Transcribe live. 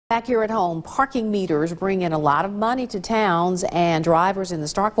Back here at home, parking meters bring in a lot of money to towns, and drivers in the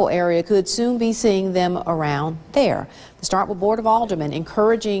Starkville area could soon be seeing them around there. The Starkville Board of Aldermen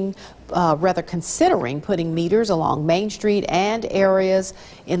considering putting meters along Main Street and areas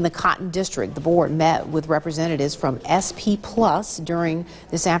in the Cotton District. The board met with representatives from SP Plus during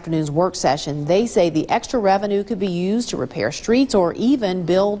this afternoon's work session. They say the extra revenue could be used to repair streets or even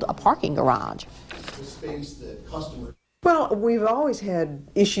build a parking garage. The space that customers. Well, we've always had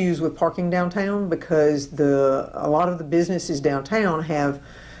issues with parking downtown because a lot of the businesses downtown have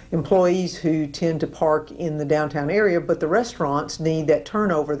employees who tend to park in the downtown area, but the restaurants need that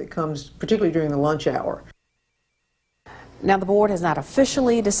turnover that comes particularly during the lunch hour. Now, the board has not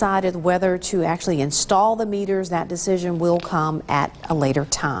officially decided whether to actually install the meters. That decision will come at a later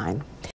time.